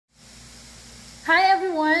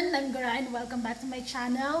everyone, I'm Gora and welcome back to my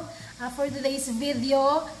channel. For today's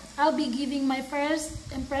video, I'll be giving my first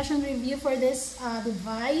impression review for this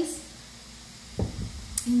device.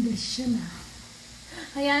 English yun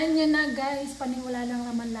Hayaan nyo na guys, paniwala lang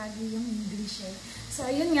naman lagi yung English eh. So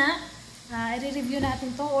ayun nga, i-review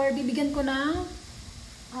natin to or bibigyan ko ng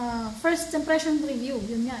first impression review.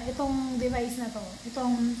 Yun nga, itong device na to.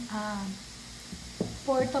 Itong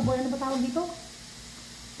portable, ano ba tawag dito?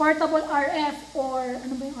 Portable RF or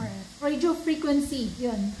ano ba yung RF? Radio frequency,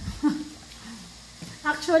 yun.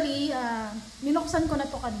 Actually, minuksan ko na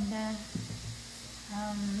to kanina.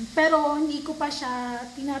 Pero hindi ko pa siya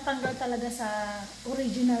tinatanggal talaga sa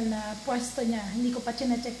original na pwesto niya. Hindi ko pa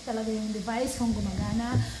chine-check talaga yung device kung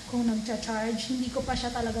gumagana, kung nag-charge. Hindi ko pa siya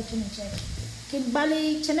talaga chine-check.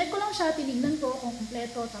 Bali, chinek ko lang siya, tinignan ko kung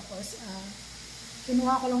kompleto, tapos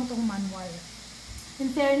kinuha ko lang itong manual. In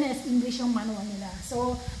fairness, English yung manual nila.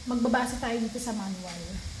 So, magbabasa tayo dito sa manual.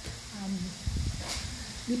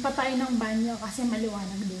 Di pa tayo ng banyo kasi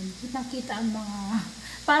maliwanag din. Kitang-kita ang mga,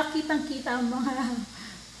 para kitang-kita ang mga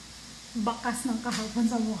bakas ng kahapon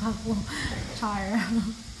sa mukha ko. Char.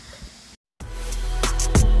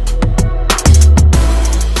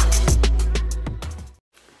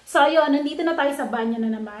 So, ayun, nandito na tayo sa banyo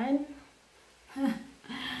na naman.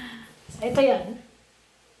 So, ito yan.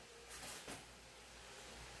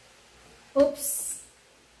 Oops.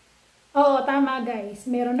 Oo, tama guys.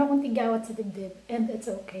 Meron akong tigawat sa dibdib. And it's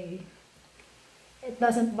okay. It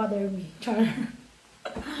doesn't bother me. Char.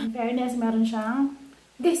 In fairness, meron siyang...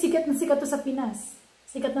 Guys, sikat na sikat to sa Pinas.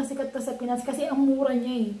 Sikat na sikat to sa Pinas kasi ang mura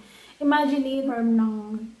niya eh. Imagine form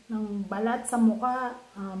ng balat sa mukha,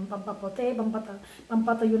 pampaputi,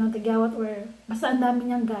 pampatuyo ng tigawat, or basta ang dami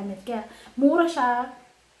niyang gamit. Kaya, mura siya.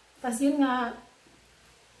 Tapos yun nga,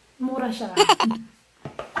 mura siya.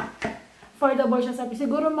 Affordable siya sabi.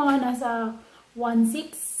 Siguro mga nasa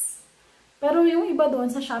 1.6. Pero yung iba doon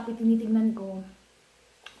sa Shopee, tinitingnan ko,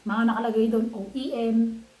 mga nakalagay doon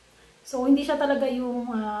OEM. So, hindi siya talaga yung,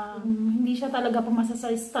 hindi siya talaga pumasa sa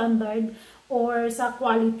standard or sa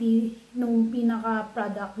quality nung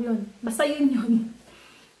pinaka-product yun. Basta yun.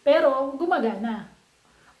 Pero, gumagana.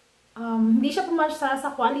 Hindi siya pumasa sa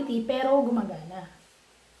quality, pero gumagana.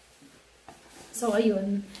 So,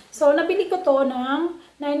 ayun. So, nabili ko to ng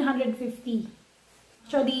 950.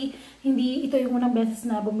 Actually, hindi ito yung unang beses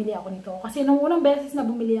na bumili ako nito. Kasi nung unang beses na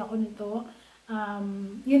bumili ako nito,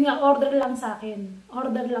 yun nga, order lang sa akin.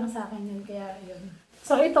 Order lang sa akin yun, kaya yun.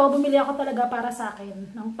 So, ito, bumili ako talaga para sa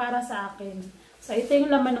akin. Para sa akin. So, ito yung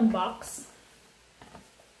laman ng box.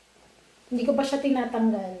 Hindi ko pa siya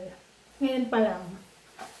tinatanggal. Ngayon pa lang.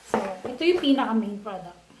 So, ito yung pinaka main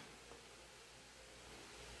product.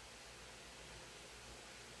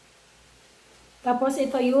 Tapos,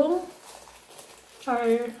 ito yung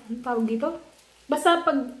tawag dito. Basta,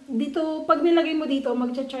 pag nilagay mo dito,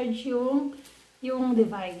 magcha-charge yung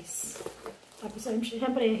device. Tapos,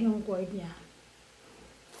 syempre, yung cord niya.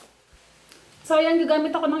 So, ayan, gagamit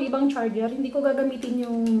ako ng ibang charger. Hindi ko gagamitin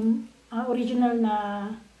yung original na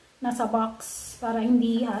nasa box para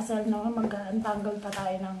hindi hassle, no? Mag-untangle pa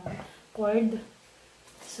tayo ng cord.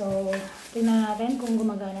 So, tingnan natin kung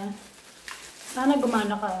gumagana. Sana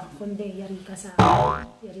gumana ka, kundi yari ka sa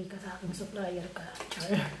aking supplier ka.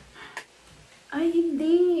 Char. Ay,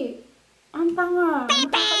 hindi. Ang tanga.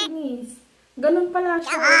 Nakakainis. Ganun pala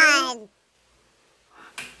siya.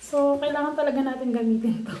 So, kailangan talaga natin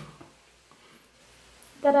gamitin to.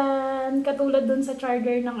 Taran, katulad dun sa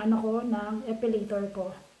charger ng ng epilator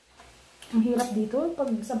ko. Ang hirap dito pag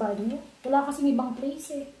sa banyo. Wala kasing ibang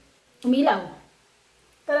place eh. Umilaw.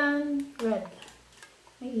 Taran, red.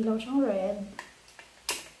 May ilaw siyang red.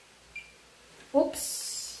 Oops.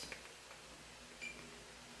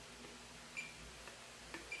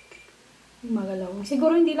 Magalaw.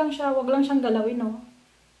 Siguro hindi lang siya, wag lang siyang galawin, no?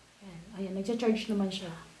 Ayan, nagcha-charge naman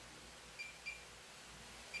siya.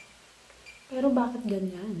 Pero bakit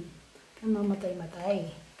ganyan? Namamatay-matay.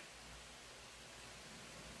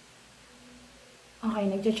 Okay,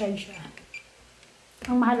 nagcha-charge siya.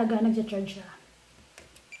 Ang mahalaga, nagcha-charge siya.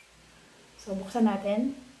 So, buksan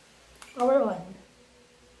natin. Power on.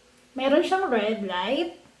 Meron siyang red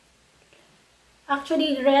light.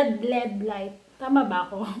 Actually, red LED light. Tama ba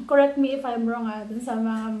ako? Correct me if I'm wrong dun sa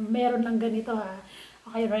mga meron ng ganito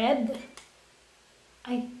Okay, red.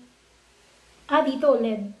 Ay. Dito,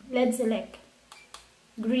 LED. LED select.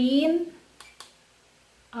 Green.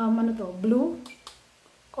 Ano to? Blue.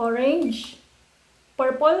 Orange.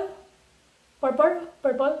 Purple.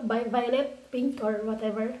 Purple. Violet. Pink or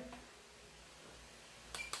whatever.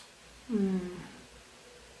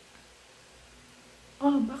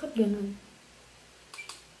 Bakit ganun?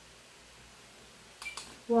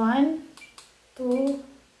 1, 2,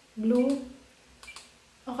 blue.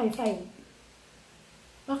 Okay,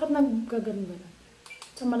 5. Bakit nagkaganon?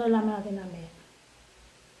 So, malalaman natin namin.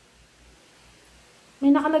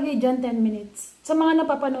 May nakalagay dyan 10 minutes. Sa mga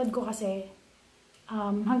napapanood ko kasi,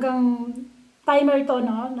 hanggang timer to,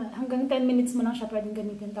 no? Hanggang 10 minutes mo lang siya pwedeng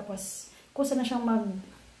gamitin. Tapos, kusa na siyang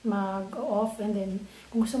mag-off. And then,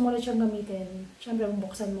 kung gusto mo ulit siyang gamitin, syempre,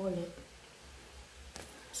 bubuksan mo ulit.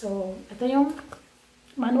 So, ito yung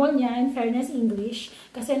manual niya, in fairness, English.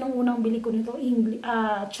 Kasi nung unang bili ko nito,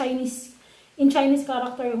 Chinese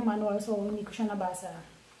character yung manual. So, hindi ko siya nabasa.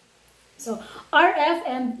 So, RF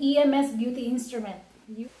and EMS beauty instrument.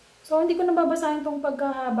 So, hindi ko nababasahin itong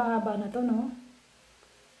pagkahaba-haba na to, no?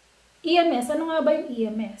 EMS, ano nga ba yung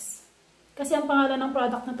EMS? Kasi ang pangalan ng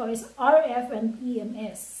product na to is RF and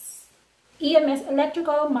EMS. EMS,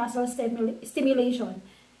 electrical muscle stimulation.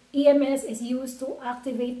 EMS is used to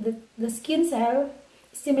activate the skin cell,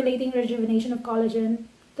 stimulating rejuvenation of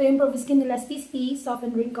collagen, to improve skin elasticity,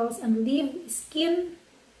 soften wrinkles, and leave skin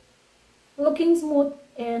looking smooth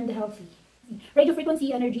and healthy.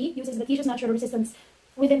 Radiofrequency energy uses the tissue's natural resistance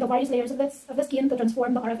within the various layers of the skin to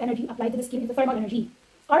transform the RF energy applied to the skin into thermal energy.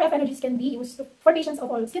 RF energies can be used for patients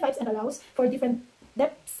of all skin types and allows for different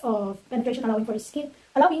depths of penetration,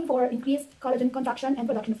 allowing for increased collagen contraction and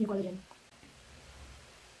production of new collagen.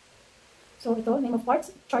 So ito, name of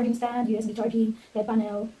parts: charging stand, USB charging, LED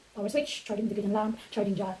panel, power switch, charging individual lamp,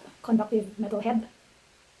 charging jack, conductive metal head,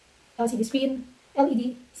 LCD screen,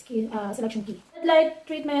 LED skin, selection key. Red light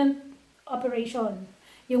treatment operation.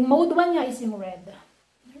 Yung mode 1 niya is yung red.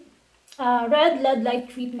 Red LED light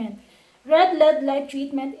treatment. Red LED light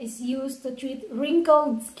treatment is used to treat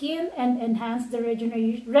wrinkled skin and enhance the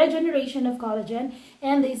regeneration of collagen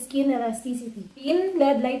and the skin elasticity. Green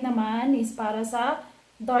LED light naman is para sa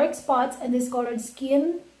dark spots and discolored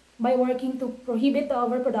skin by working to prohibit the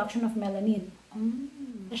overproduction of melanin.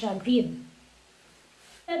 Siya, green.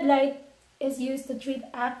 Red light is used to treat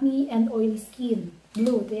acne and oily skin.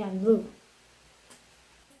 Blue, ito yan, blue.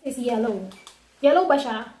 Is yellow. Yellow ba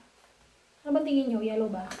siya? Ano ba tingin nyo? Yellow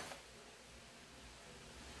ba?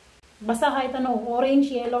 Basta kahit ano, orange,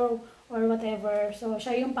 yellow, or whatever. So,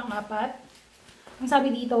 siya yung pang-apat. Ang sabi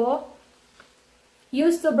dito,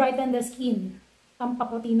 used to brighten the skin.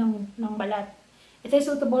 Pampaputi ng balat. It is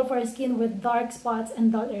suitable for skin with dark spots and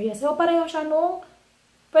dull areas. So, pareho siya nung,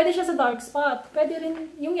 pwede siya sa dark spot. Pwede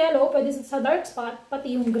rin, yung yellow, pwede sa dark spot,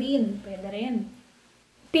 pati yung green, pwede rin.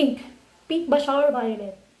 Pink. Pink ba siya or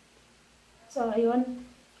violet? So, ayun.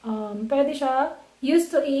 Pwede siya used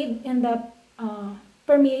to aid in the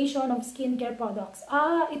permeation of skincare products.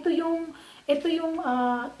 Ito yung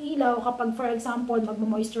ilaw kapag, for example,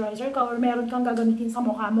 mag-moisturizer ka or meron kang gagamitin sa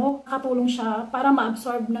mukha mo. Katulong siya para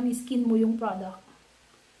ma-absorb ng skin mo yung product.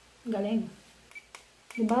 Galing.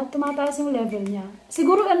 Diba? Tumataas yung level niya.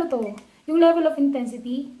 Siguro ano to, yung level of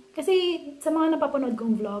intensity. Kasi sa mga napapanood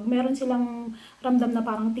kong vlog, meron silang ramdam na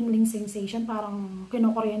parang tingling sensation, parang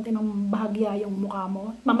kinukuryente ng bahagya yung mukha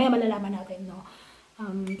mo. Mamaya malalaman natin, no?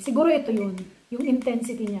 Siguro ito yun, yung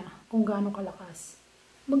intensity niya, kung gaano kalakas.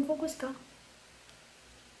 Mag-focus ka.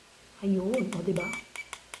 Ayun, o diba?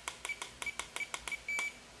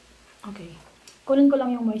 Okay. Kunin ko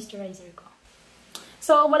lang yung moisturizer ko.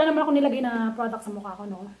 So, wala naman ako nilagay na product sa mukha ko,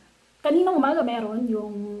 no? Kaninang umaga meron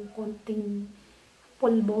yung konting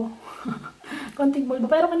pulbo. Konting pulbo.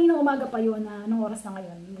 Pero kaninang umaga pa yun, anong oras na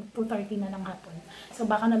ngayon? 2:30 na ng hapon. So,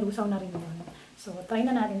 baka nalusaw na rin yun. So, try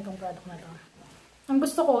na natin tong product na to. Ang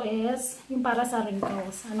gusto ko is, yung para sa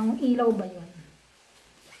wrinkles. Anong ilaw ba yun?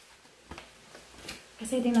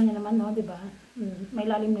 Kasi tingnan nyo naman, no? Diba? May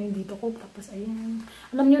lalim na yung dito ko. Tapos, ayan.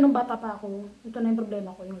 Alam nyo, nung bata pa ako, ito na yung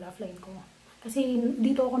problema ko, yung laugh line ko. Kasi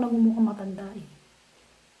dito ako nagmumukhang matanda eh.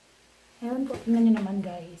 Ayan po, tingnan nyo naman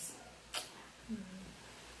guys.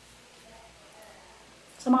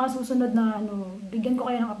 Sa mga susunod na bigyan ko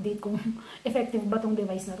kayo ng update kung effective ba tong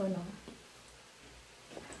device na to, no?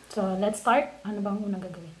 So, let's start. Ano bang unang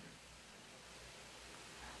gagawin?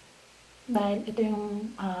 Dahil ito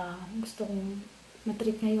yung gusto kong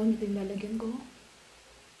matreat ngayon, ito yung lalagyan ko.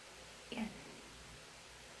 Yan.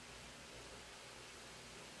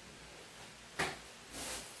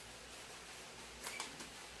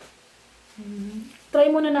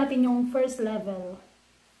 Try muna natin yung first level.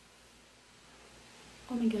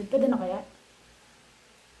 Oh my God, pwede na kaya?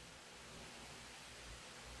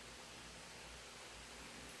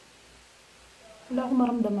 Wala akong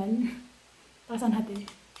maramdaman. Tasan natin.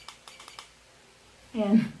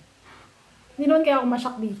 Ayan. Hindi naman kaya ako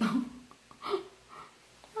masyak dito.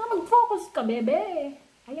 Mag-focus ka, bebe.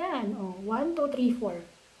 Ayan. Oh, 1, 2, 3, 4.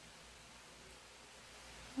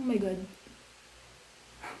 Oh my God.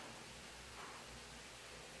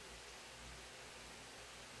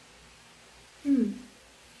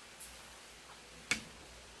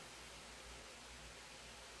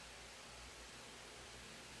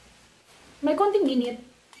 May konting ginit.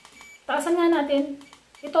 Taasan nga natin.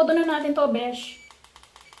 Itodo na natin to, besh.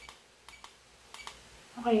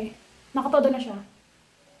 Okay. Nakatodo na siya.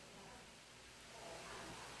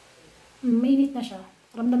 Mainit na siya.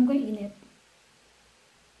 Ramdam ko yung init.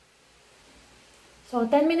 So,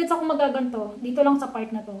 10 minutes ako magaganto. Dito lang sa part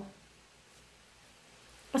na to.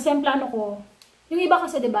 Kasi ang plano ko, yung iba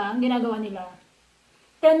kasi, diba, ang ginagawa nila,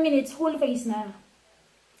 10 minutes, whole face na.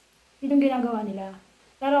 Yun yung ginagawa nila.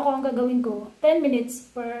 Pero ako, ang gagawin ko, 10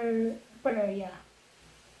 minutes per area.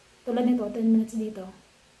 Tulad nito, 10 minutes dito.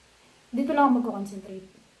 Dito lang ako magko-concentrate.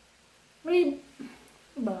 May,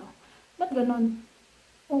 diba? Ba't ganon?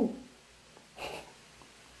 Oh.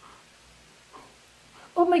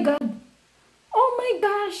 Oh my God! Oh my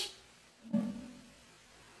gosh!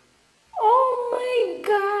 Oh my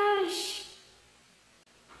gosh!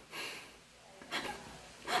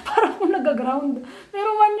 Parang ako nag-ground. Pero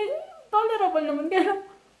tolerable naman. Kaya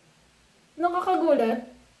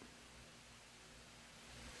nakakagulat.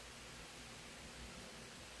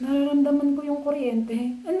 Nararamdaman ko yung kuryente.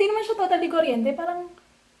 Hindi naman siya totally kuryente. Parang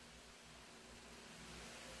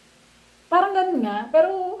ganun nga.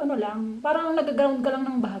 Pero ano lang. Parang nag-ground ka lang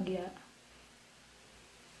ng bahagya.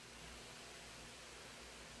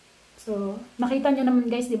 So, nakita nyo naman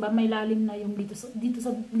guys, 'di ba? May lalim na yung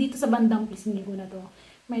dito sa bandang pisngi ko na to.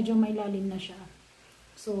 Medyo may lalim na siya.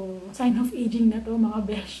 So, sign of aging na to, mga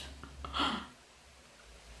besh.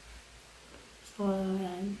 So,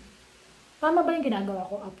 yan. Tama ba yung ginagawa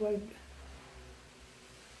ko? Upward.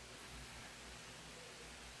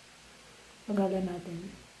 Pagalan natin.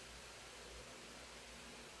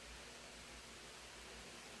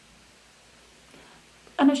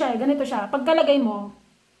 Ano siya? Ganito siya. Pagkalagay mo,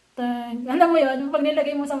 alam mo yun, pag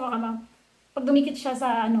nilagay mo sa mukha mo, pag dumikit siya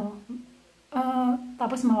sa ano,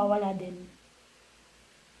 tapos mawawala din.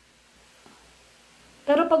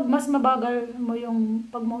 Pero pag mas mabagal mo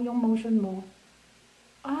yung motion mo,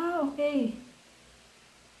 okay.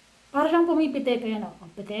 Para siyang pumipitik. Ayan o,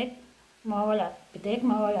 pitik, mawawala, pitik,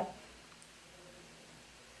 mawawala.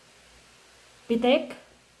 Pitik,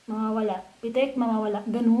 mawawala, pitik, mawawala.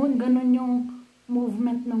 Ganun yung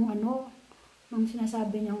movement ng ano, ng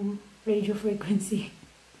sinasabi niyang radio frequency.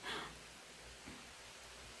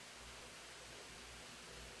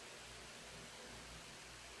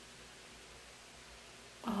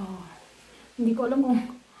 Hindi ko alam kung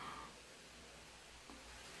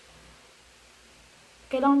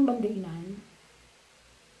kailangan bandiinan.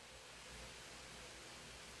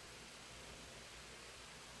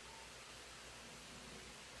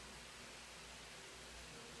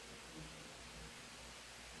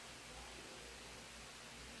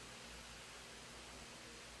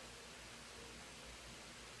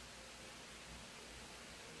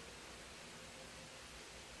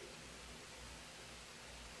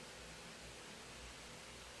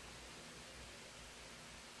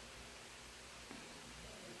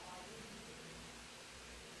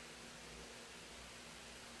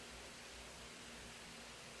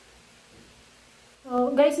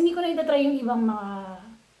 So, guys, hindi ko na itatry yung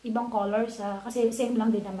ibang colors kasi same lang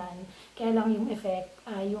din naman. Kaya lang yung effect,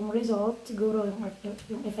 yung result, siguro yung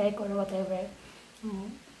effect or whatever,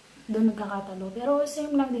 doon nagkakatalo. Pero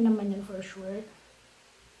same lang din naman yun for sure.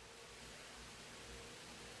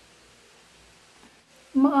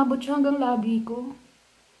 Maabot siya hanggang labi ko.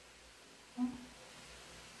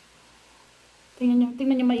 Tingnan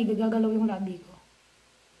nyo maigi, gagalaw yung labi ko.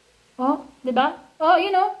 Oh, 'di ba? Oh,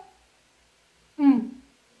 you know.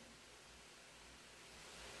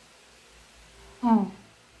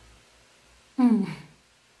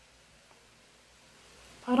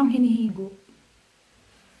 Parang hinihigo.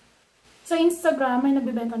 Sa Instagram, may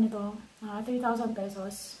nagbibenta nito. 3,000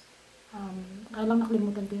 pesos. Kaya lang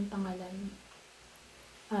nakalimutan ko yung pangalan.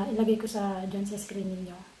 Ilagay ko dyan sa screen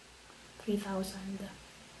ninyo. 3,000.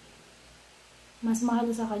 Mas mahal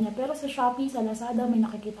sa kanya. Pero sa Shopee, sa Lazada, may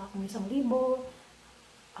nakikita akong 1,000.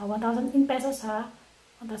 1,000 in pesos ha.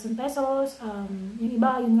 1,000 pesos. Yung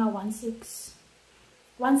iba, yun nga, 1,600.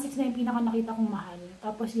 1,600 na yung pinaka nakita kong mahal.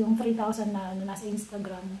 Tapos yung 3,000 na nasa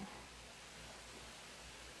Instagram.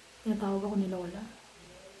 Tinatawag ako ni Lola.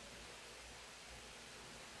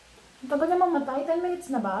 Ang tagal na mamatay. 10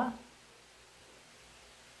 minutes na ba?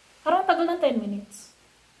 Parang tagal ng 10 minutes.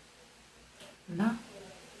 Wala.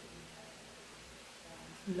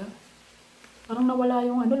 Parang nawala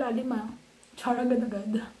yung lalim Char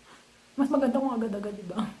agad-agad. Mas maganda kung agad-agad,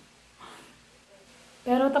 diba?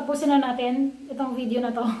 Pero tapusin na natin itong video na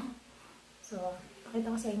to. So, pakita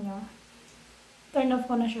ko sa inyo. Turn off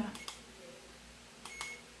ko na siya.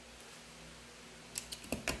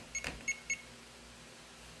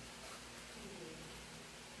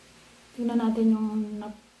 Tingnan natin yung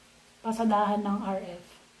pasadahan ng RF.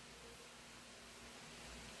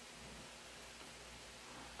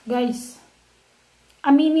 Guys,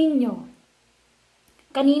 aminin nyo.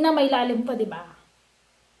 Kanina may lalim pa, di ba?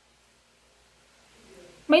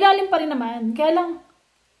 May lalim pa rin naman. Kaya lang,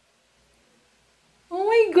 oh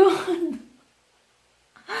my God!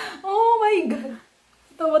 Oh my God!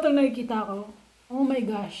 Ito ba itong nakikita ko? Oh my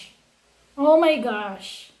gosh! Oh my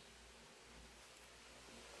gosh!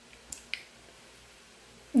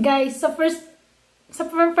 Guys, sa first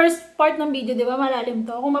part ng video, di ba, malalim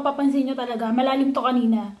to. Kung mapapansin nyo talaga, malalim to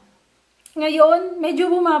kanina. Ngayon, medyo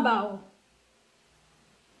bumabaw.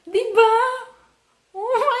 Di ba?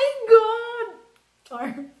 Oh my God! Char.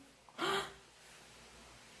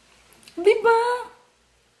 Di ba?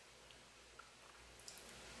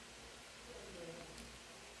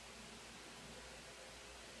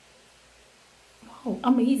 Wow,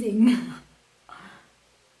 amazing.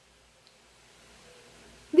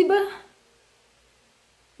 Di ba?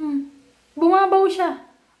 Bumabaw siya.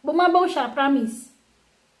 Bumabaw siya, promise.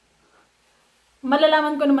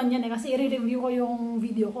 Malalaman ko naman yan kasi i-review ko yung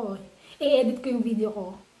video ko. I-edit ko yung video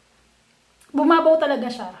ko. Bumabaw talaga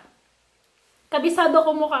siya. Kabisado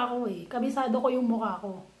ko mukha ko eh. Kabisado ko yung mukha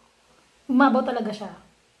ko. Bumabaw talaga siya.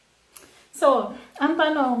 So, ang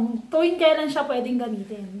tanong, tuwing kailan siya pwedeng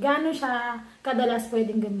gamitin? Gaano siya kadalas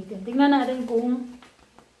pwedeng gamitin? Tingnan natin kung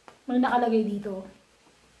may nakalagay dito.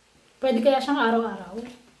 Pwede kaya siyang araw-araw?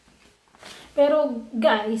 Pero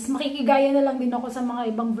guys, makikigaya na lang din ako sa mga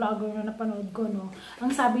ibang vlogger na napanood ko, no. Ang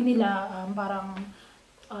sabi nila, parang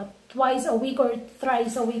twice a week or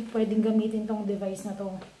thrice a week pwedeng gamitin tong device na to.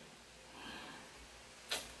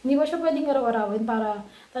 Hindi ba siya pwedeng araw-arawin para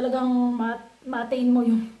talagang ma-attain mo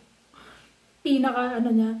yung pinaka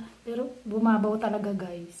niya. Pero bumabaw talaga,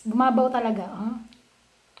 guys. Bumabaw talaga, ha?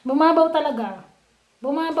 Bumabaw talaga.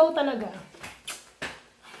 Bumabaw talaga.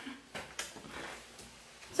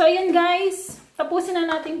 So, ayan guys. Tapusin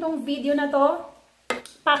na natin tong video na to.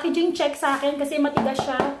 Packaging check sa akin kasi matigas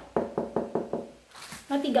siya.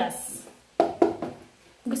 Matigas.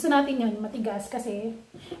 Gusto natin yun, matigas kasi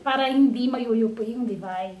para hindi mayuyupo yung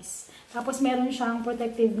device. Tapos meron siyang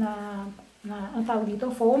protective na ang tawag dito,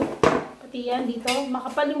 foam. Pati yan dito.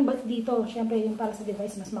 Makapal yung dito. Siyempre yung para sa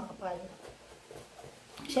device mas makapal.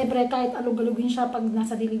 Siyempre kahit alug-alugin siya pag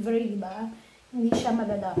nasa delivery, diba? Hindi siya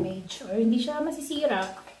madadamage or hindi siya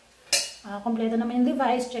masisira. Kompleto naman yung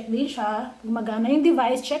device, check din siya. Gumagana yung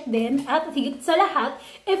device, check din. At higit sa lahat,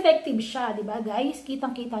 effective siya, diba guys?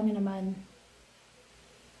 Kitang-kita nyo naman.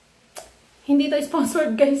 Hindi to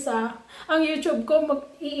sponsored guys ha. Ang YouTube ko,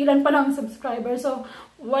 iilan pa lang subscriber. So,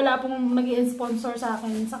 wala pong nag-i-sponsor sa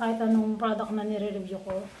akin sa kahit anong product na nire-review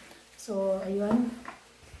ko. So, ayun.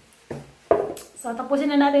 So, tapusin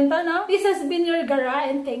na natin ito, no? This has been your Gara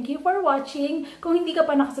and thank you for watching. Kung hindi ka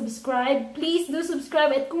pa nakasubscribe, please do subscribe.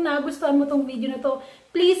 At kung nagustuhan mo tong video na to,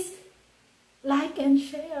 please like and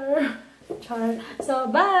share. Char. So,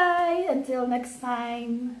 bye! Until next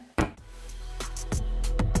time.